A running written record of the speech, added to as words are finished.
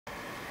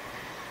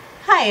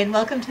Hi, and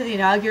welcome to the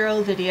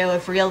inaugural video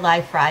of Real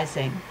Life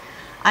Rising.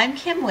 I'm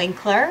Kim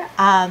Winkler.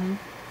 I'm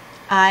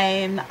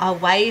a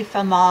wife,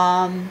 a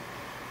mom.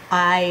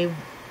 I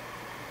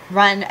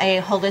run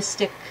a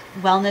holistic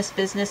wellness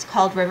business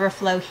called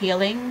Riverflow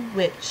Healing,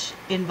 which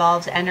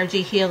involves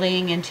energy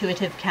healing,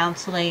 intuitive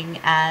counseling,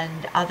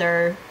 and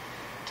other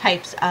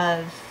types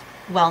of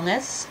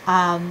wellness.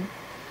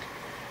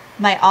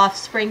 My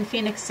offspring,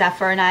 Phoenix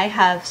Zephyr, and I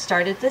have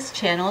started this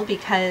channel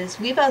because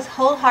we both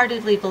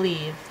wholeheartedly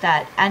believe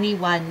that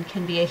anyone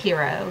can be a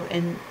hero,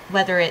 and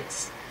whether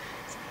it's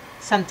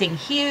something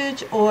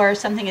huge or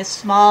something as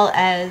small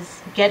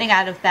as getting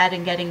out of bed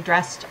and getting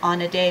dressed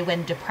on a day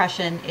when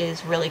depression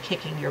is really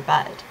kicking your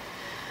butt.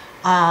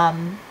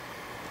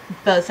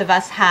 Both of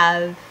us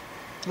have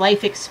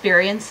life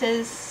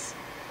experiences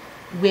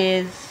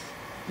with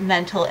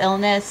mental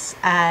illness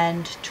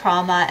and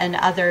trauma and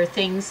other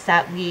things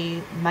that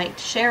we might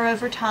share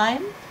over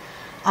time,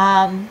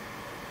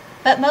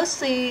 but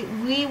mostly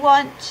we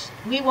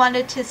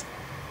wanted to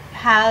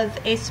have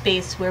a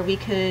space where we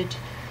could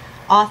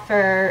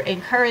offer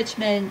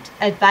encouragement,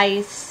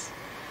 advice,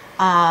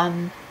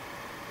 once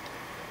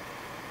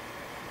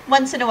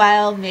in a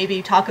while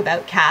maybe talk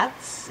about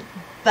cats,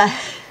 but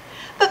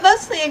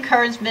mostly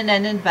encouragement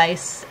and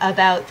advice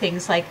about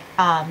things like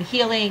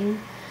healing,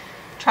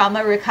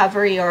 trauma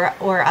recovery,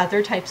 or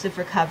other types of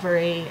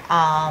recovery.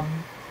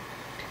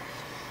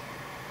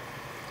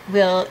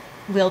 We'll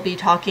be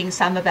talking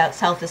some about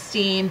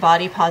self-esteem,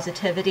 body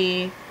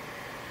positivity,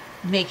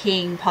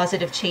 making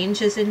positive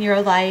changes in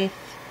your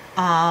life.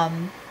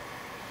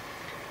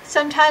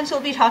 Sometimes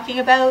we'll be talking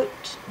about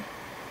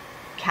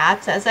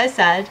cats, as I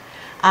said.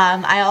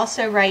 I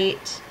also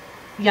write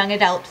young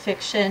adult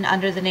fiction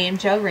under the name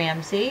Jo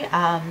Ramsey.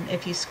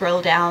 If you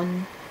scroll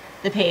down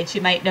the page, you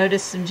might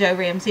notice some Jo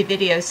Ramsey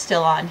videos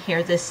still on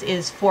here. This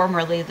is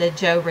formerly the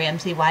Jo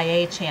Ramsey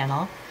YA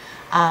channel.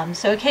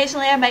 So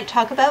occasionally I might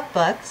talk about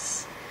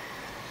books,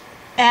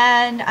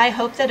 and I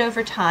hope that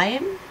over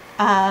time,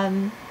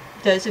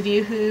 those of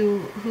you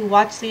who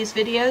watch these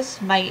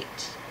videos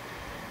might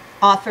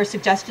offer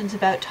suggestions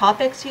about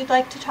topics you'd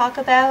like to talk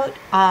about,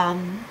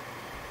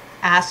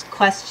 ask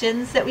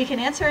questions that we can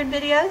answer in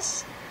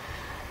videos.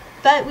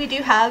 But we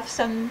do have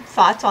some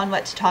thoughts on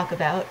what to talk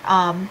about.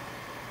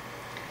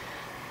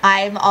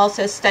 I'm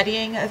also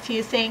studying a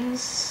few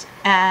things,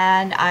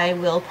 and I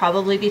will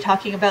probably be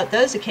talking about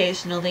those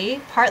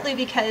occasionally, partly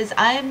because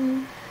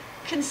I'm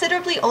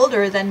considerably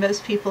older than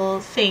most people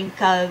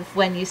think of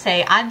when you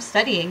say I'm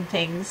studying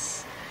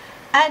things.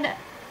 And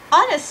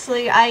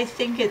honestly, I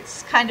think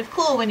it's kind of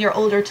cool when you're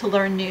older to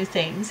learn new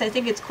things. I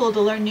think it's cool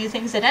to learn new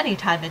things at any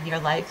time in your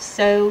life,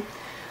 so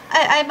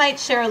I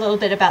might share a little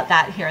bit about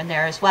that here and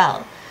there as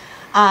well.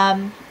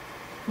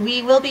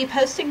 We will be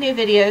posting new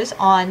videos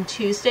on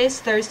Tuesdays,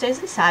 Thursdays,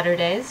 and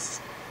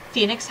Saturdays.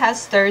 Phoenix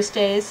has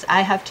Thursdays.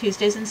 I have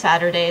Tuesdays and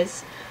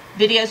Saturdays.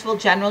 Videos will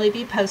generally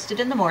be posted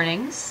in the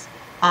mornings,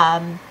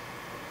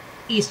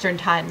 Eastern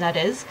time, that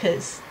is,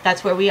 because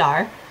that's where we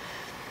are.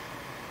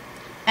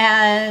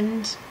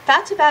 And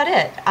that's about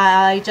it.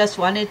 I just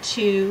wanted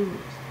to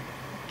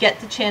get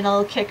the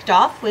channel kicked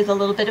off with a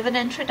little bit of an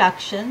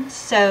introduction.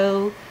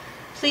 So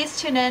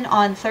please tune in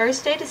on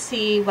Thursday to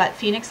see what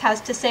Phoenix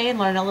has to say and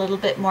learn a little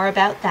bit more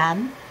about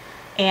them.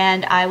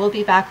 And I will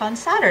be back on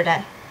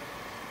Saturday.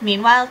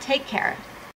 Meanwhile, take care.